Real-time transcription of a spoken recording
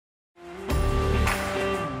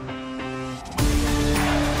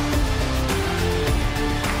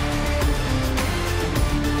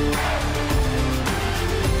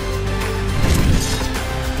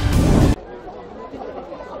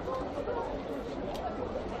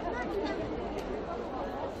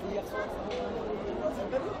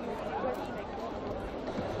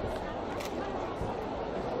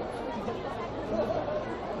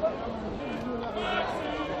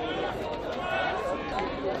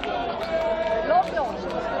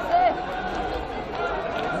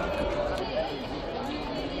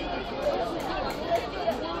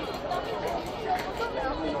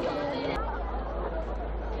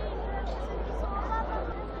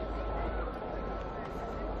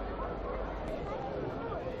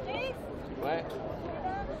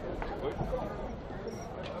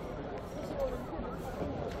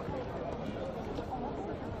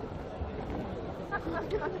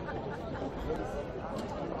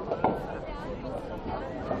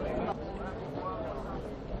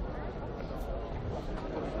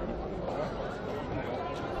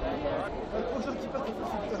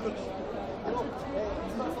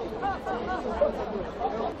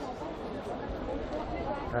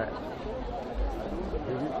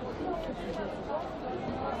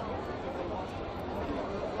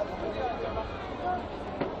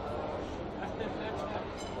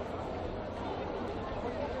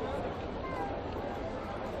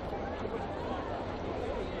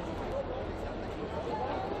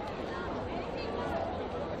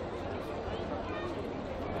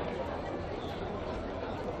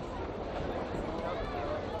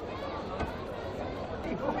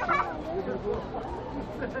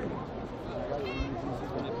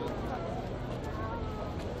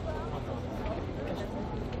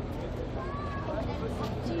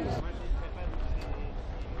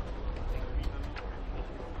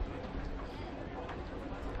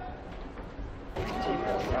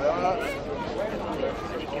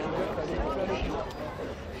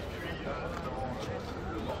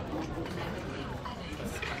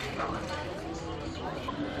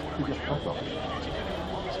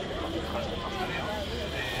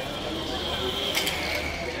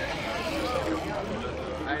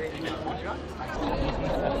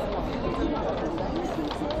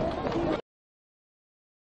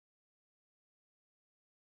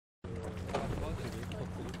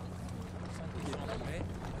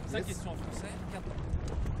Cinq questions en français, 4 ans.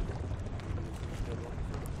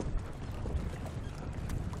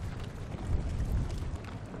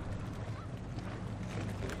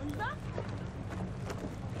 On y va?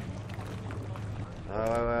 Ah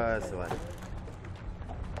ouais, c'est vrai.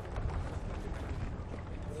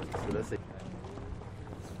 Parce que là, c'est...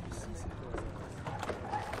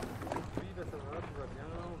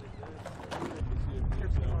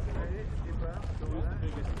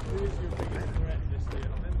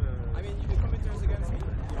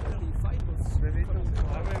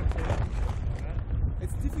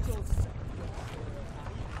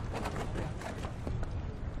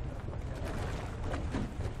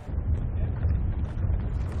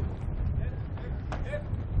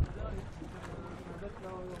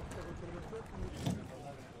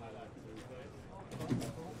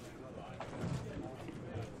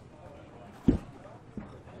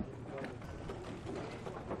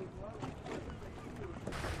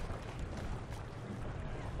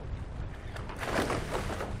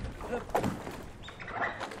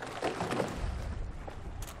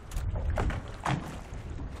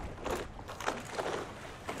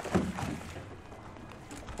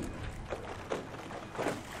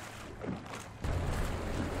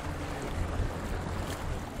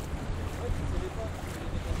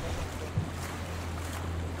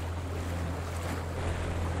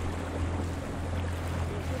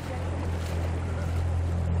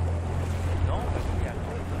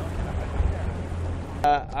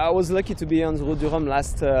 I was lucky to be on the Route du Rhum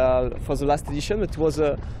for the last edition. It was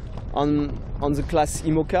on the class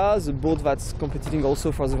IMOCA, the boat that's competing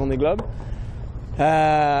also for the Vendee Globe.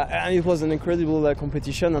 And it was an incredible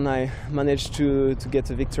competition, and I managed to get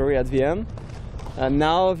a victory at the end.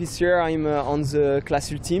 Now this year I'm on the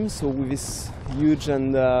class Ultime, so with this huge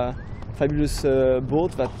and fabulous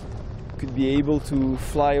boat that could be able to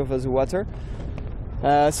fly over the water.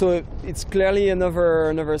 So it's clearly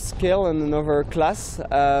another scale and another class,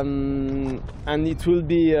 and it will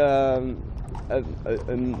be a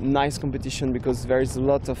nice competition because there is a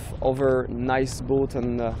lot of other nice boats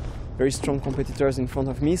and very strong competitors in front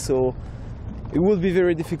of me. So it will be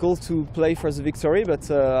very difficult to play for the victory, but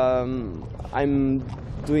I'm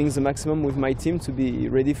doing the maximum with my team to be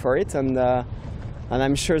ready for it, and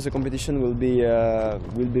I'm sure the competition will be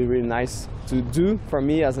really nice to do for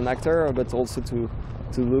me as an actor, but also to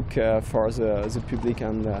look for the public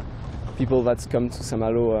and people that come to Saint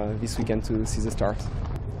Marlo this weekend to see the stars.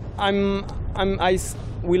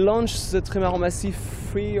 We launched the Trimaran Massif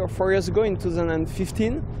 3 or 4 years ago in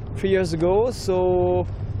 2015, 3 years ago. So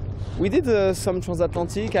we did some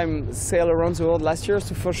transatlantic. I sailed around the world last year,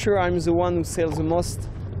 so for sure I'm the one who sailed the most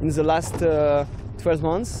in the last 12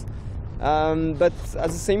 months. But at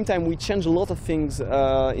the same time, we changed a lot of things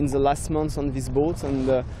in the last months on this boat,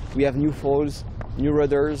 and we have new foils, new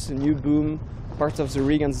rudders, new boom, part of the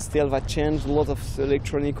rig and the sail that changed, a lot of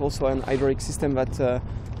electronic also and hydraulic system that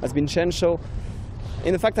has been changed. So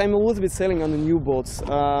in fact, I'm a little bit sailing on the new boats,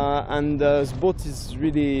 and the boat is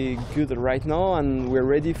really good right now, and we're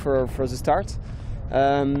ready for the start.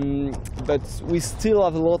 But we still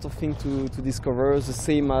have a lot of things to discover, the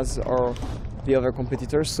same as the other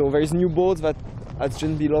competitors. So there is new boats that has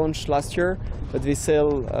just been launched last year, but they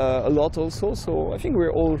sell a lot also. So I think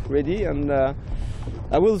we're all ready, and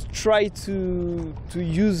I will try to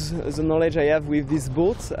use the knowledge I have with this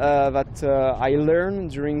boat that I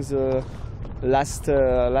learned during the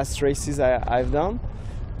last races I've done,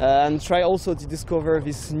 and try also to discover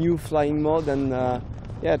this new flying mode, and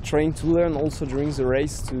yeah, trying to learn also during the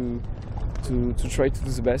race to try to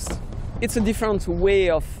do the best. It's a different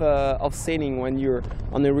way of sailing when you're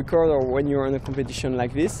on a record or when you're in a competition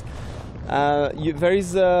like this. There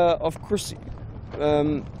is, of course,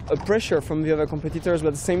 a pressure from the other competitors, but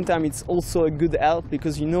at the same time it's also a good help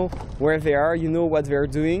because you know where they are, you know what they're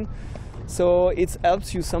doing. So it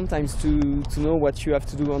helps you sometimes to know what you have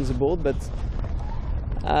to do on the boat, but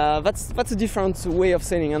that's a different way of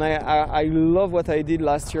sailing, and I love what I did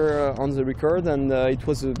last year on the record, and it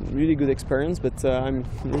was a really good experience, but I'm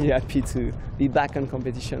really happy to be back on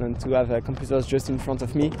competition and to have competitors just in front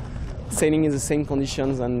of me, sailing in the same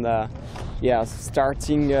conditions, and yeah,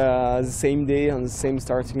 starting the same day on the same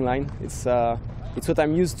starting line. It's what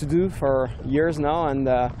I'm used to do for years now, and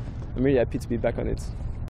I'm really happy to be back on it.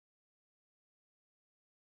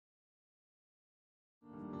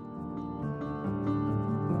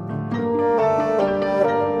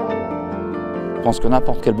 Je pense que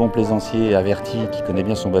n'importe quel bon plaisancier averti qui connaît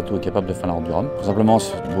bien son bateau est capable de faire la Route du Rhum. Faut simplement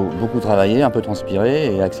beaucoup travailler, un peu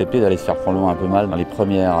transpirer et accepter d'aller se faire prendre un peu mal dans les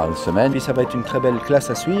premières semaines. Et ça va être une très belle classe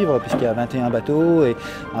à suivre puisqu'il y a 21 bateaux et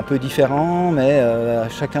un peu différents, mais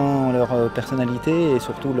chacun leur personnalité et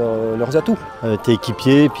surtout leurs atouts. T'es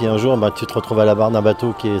équipier et puis un jour tu te retrouves à la barre d'un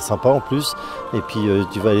bateau qui est sympa en plus et puis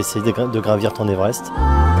tu vas essayer de gravir ton Everest.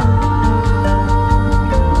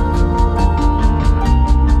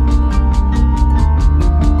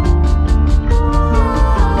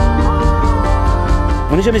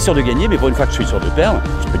 On n'est jamais sûr de gagner, mais pour une fois que je suis sûr de perdre,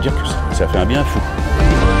 je peux te dire que ça fait un bien fou.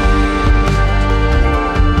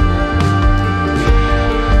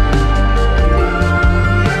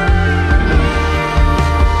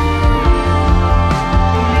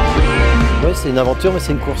 Oui, c'est une aventure, mais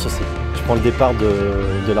c'est une course aussi. Je prends le départ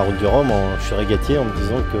de la Route du Rhum, je suis régatier en me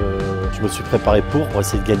disant que je me suis préparé pour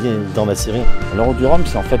essayer de gagner dans ma série. La Route du Rhum,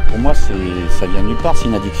 c'est en fait pour moi, ça vient nulle part, c'est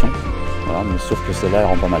une addiction. Voilà, mais sauf que celle-là, elle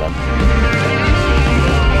rend pas malade.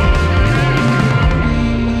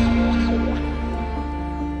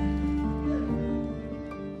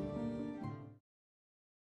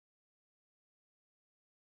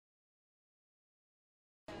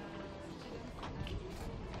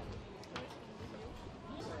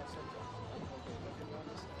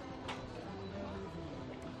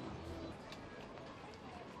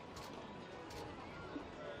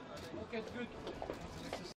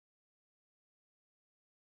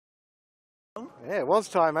 Yeah, it was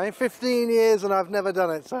time, eh? 15 years and I've never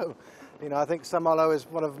done it, so you know, I think Saint Marlo is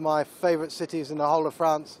one of my favourite cities in the whole of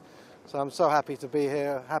France, so I'm so happy to be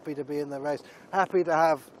here, happy to be in the race, happy to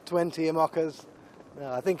have 20 IMOCAs.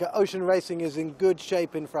 I think ocean racing is in good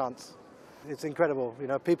shape in France. It's incredible, you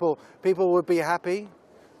know, people would be happy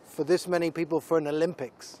for this many people for an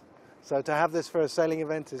Olympics. So to have this for a sailing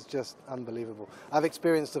event is just unbelievable. I've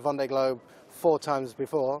experienced the Vendee Globe 4 times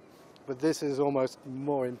before, but this is almost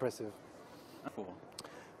more impressive.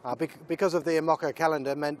 Because of the IMOCA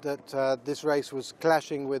calendar meant that this race was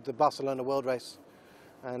clashing with the Barcelona World Race.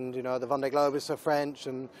 And you know, the Vendee Globe is so French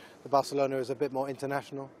and the Barcelona is a bit more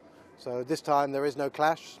international. So this time there is no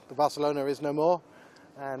clash, the Barcelona is no more,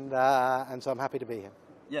 and so I'm happy to be here.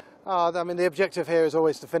 Yeah. I mean, the objective here is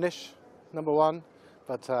always to finish, number one.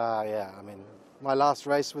 But yeah, I mean, my last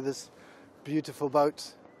race with this beautiful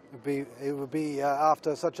boat, it would be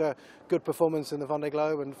after such a good performance in the Vendee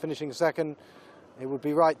Globe and finishing second, it would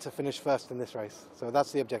be right to finish first in this race. So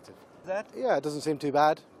that's the objective. Yeah, it doesn't seem too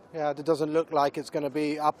bad. Yeah, it doesn't look like it's going to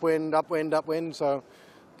be upwind, upwind, upwind. So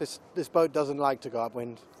this boat doesn't like to go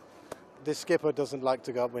upwind. This skipper doesn't like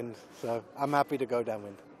to go upwind. So I'm happy to go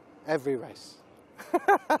downwind every race.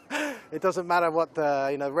 It doesn't matter what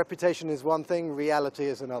you know, reputation is one thing, reality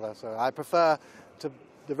is another. So I prefer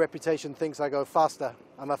the reputation thinks I go faster.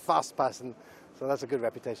 I'm a fast person, so that's a good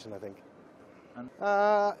reputation, I think.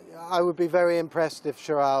 I would be very impressed if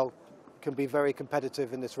Jules can be very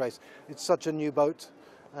competitive in this race. It's such a new boat,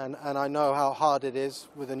 and I know how hard it is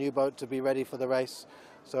with a new boat to be ready for the race.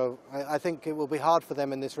 So I think it will be hard for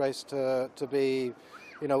them in this race to be,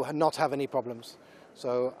 you know, not have any problems.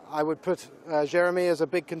 So I would put Jeremy as a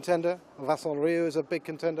big contender, Vincent Rieu is a big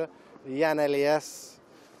contender, Yann Elias,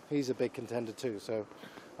 he's a big contender too. So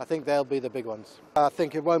I think they'll be the big ones. I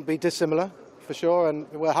think it won't be dissimilar. for sure, and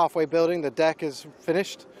we're halfway building. The deck is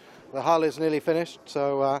finished, the hull is nearly finished,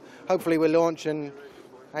 so hopefully we'll launch in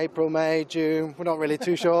April, May, June. We're not really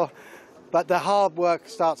too sure. But the hard work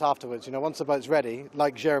starts afterwards. You know, once the boat's ready,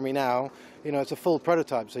 like Jeremy now, you know, it's a full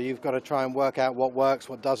prototype. So you've got to try and work out what works,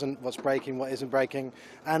 what doesn't, what's breaking, what isn't breaking,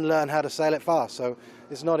 and learn how to sail it fast. So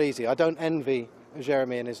it's not easy. I don't envy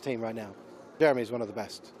Jeremy and his team right now. Jeremy's one of the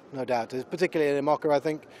best, no doubt. Particularly in IMOCA, I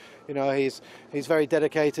think. You know, he's very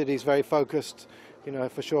dedicated. He's very focused. You know,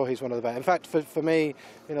 for sure, he's one of the best. In fact, for me,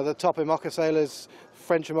 you know, the top IMOCA sailors,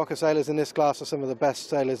 French IMOCA sailors in this class are some of the best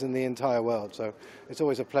sailors in the entire world. So it's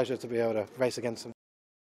always a pleasure to be able to race against them.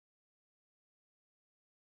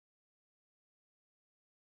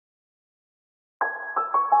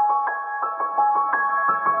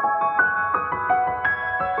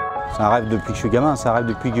 C'est un rêve depuis que je suis gamin, c'est un rêve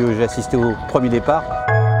depuis que j'ai assisté au premier départ.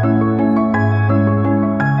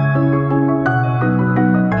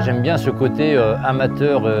 J'aime bien ce côté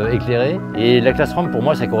amateur éclairé et la classe rampe pour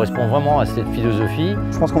moi ça correspond vraiment à cette philosophie.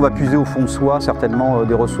 Je pense qu'on va puiser au fond de soi certainement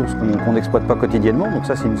des ressources qu'on n'exploite pas quotidiennement, donc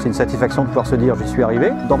ça c'est une satisfaction de pouvoir se dire j'y suis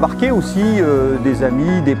arrivé. D'embarquer aussi des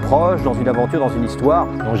amis, des proches dans une aventure, dans une histoire.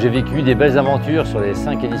 Donc j'ai vécu des belles aventures sur les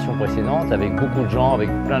 5 éditions précédentes avec beaucoup de gens, avec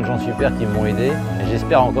plein de gens super qui m'ont aidé.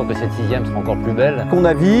 J'espère encore que cette 6e sera encore plus belle. On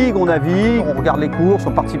navigue, on regarde les courses,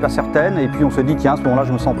 on participe à certaines et puis on se dit tiens à ce moment-là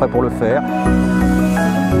je me sens prêt pour le faire.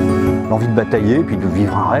 L'envie de batailler et puis de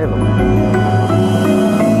vivre un rêve.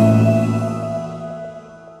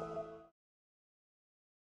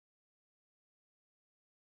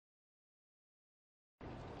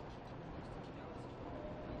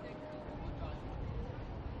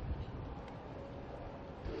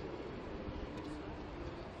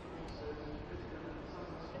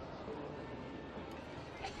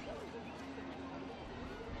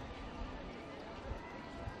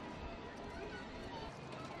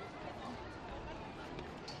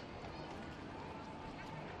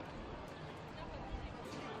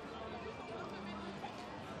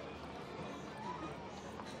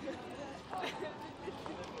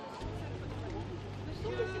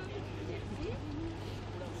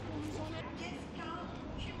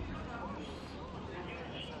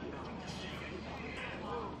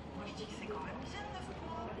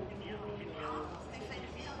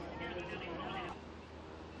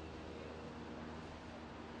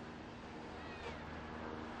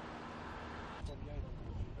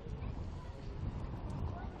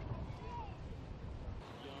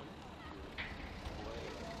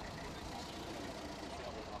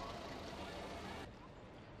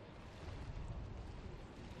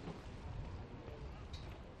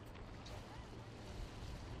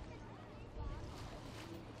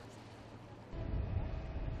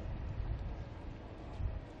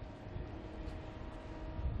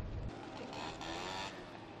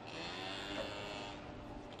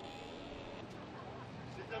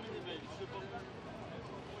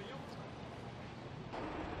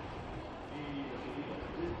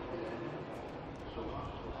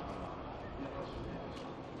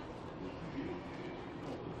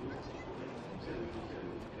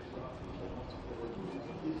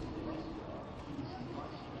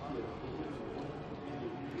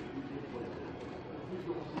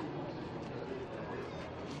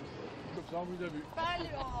 On vous a vu. Pas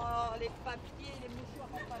les papiers, les mouchoirs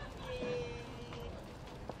en papier.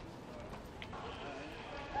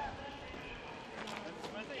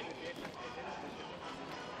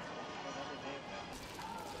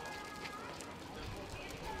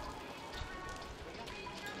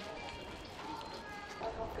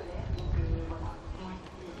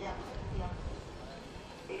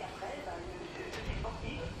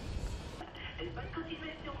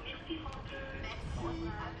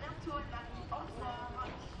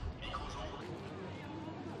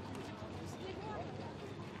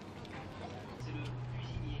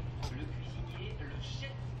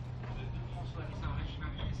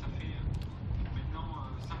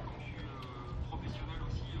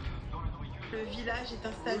 Le village est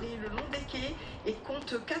installé le long des quais et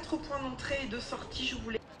compte 4 points d'entrée et de sortie. Je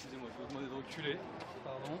voulais... Excusez-moi, je vais vous demander de reculer.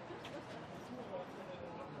 Pardon.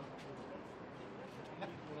 On a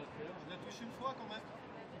touché une fois quand même.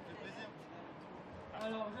 Ça fait plaisir.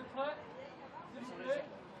 Alors, vous êtes prêts? S'il vous plaît.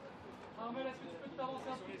 Armel, est-ce que tu peux t'avancer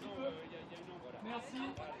un petit peu? Merci.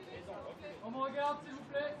 On me regarde, s'il vous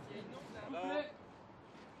plaît. S'il vous plaît.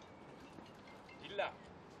 Il l'a.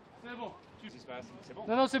 C'est bon. C'est bon.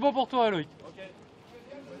 Non, non, c'est bon pour toi, Loic. Ok.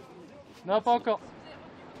 Non, pas encore.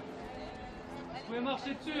 Vous pouvez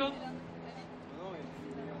marcher dessus, hein.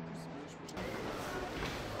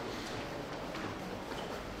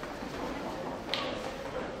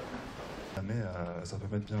 ça peut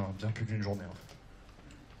mettre bien plus d'une journée. En fait.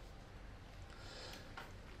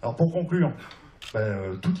 Alors pour conclure,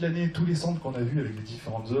 toute l'année, tous les centres qu'on a vus avec les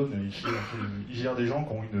différentes zones, ils gèrent des gens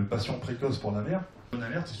qui ont une passion précoce pour la mer. Une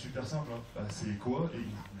alerte, c'est super simple, hein. C'est quoi et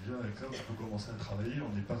déjà avec ça, on peut commencer à travailler,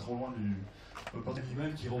 on n'est pas trop loin du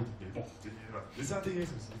animal qui rôde. Mais bon, voilà. Mais c'est intégré,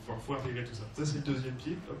 il faut intégrer tout ça. Ça c'est le deuxième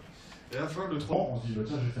pied. Hop. Et à la fin, le 3, on se dit,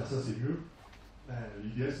 tiens, je vais faire ça, c'est mieux.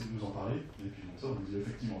 L'idéal, c'est de nous en parler. Et puis bon, ça, on vous dit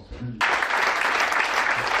effectivement, c'est mieux.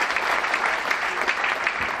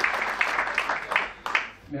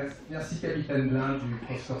 Merci Capitaine Blin du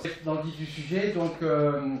Cross. Dans le vif du sujet, donc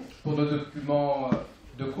pour nos documents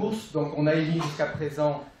de course, donc on a émis jusqu'à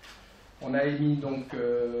présent, on a émis donc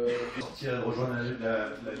sortir et rejoindre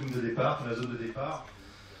la ligne de départ, la zone de départ,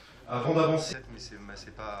 avant d'avancer. Mais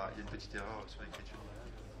c'est pas, il y a une petite erreur sur l'écriture.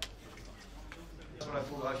 Sur la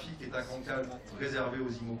photographie qui est un cancale réservé aux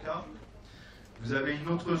IMOCA, vous avez une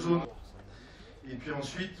autre zone. Et puis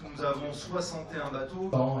ensuite, nous avons 61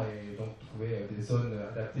 bateaux. Et donc trouver des zones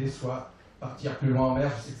adaptées, soit partir plus loin en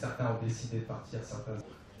mer. Je sais que certains ont décidé de partir certains.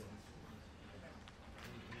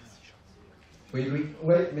 Oui,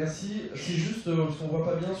 ouais, merci. C'est juste parce qu'on voit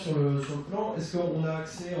pas bien sur le plan. Est-ce qu'on a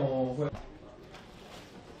accès en voie?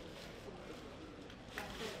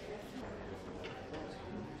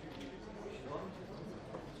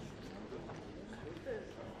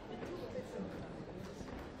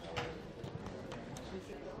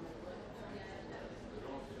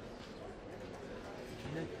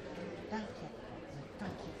 Ne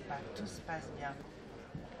t'inquiète pas, tout se passe bien.